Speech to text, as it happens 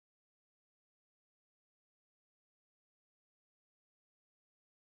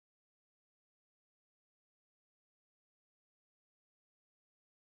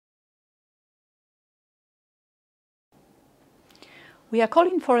We are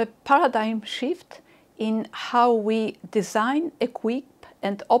calling for a paradigm shift in how we design, equip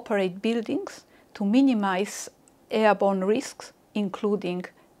and operate buildings to minimize airborne risks, including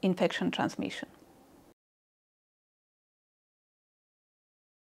infection transmission.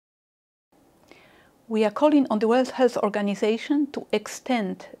 We are calling on the World Health Organization to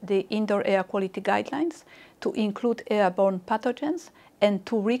extend the indoor air quality guidelines to include airborne pathogens and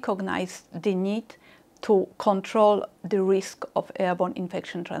to recognize the need to control the risk of airborne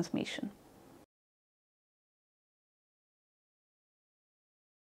infection transmission.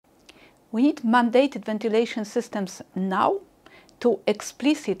 We need mandated ventilation systems now to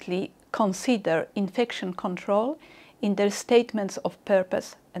explicitly consider infection control in their statements of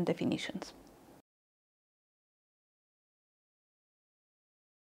purpose and definitions.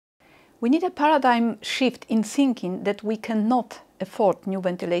 We need a paradigm shift in thinking that we cannot afford new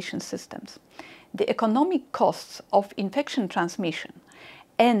ventilation systems. The economic costs of infection transmission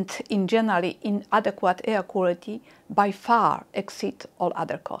and, in general, inadequate air quality by far exceed all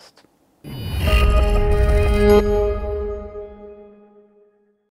other costs.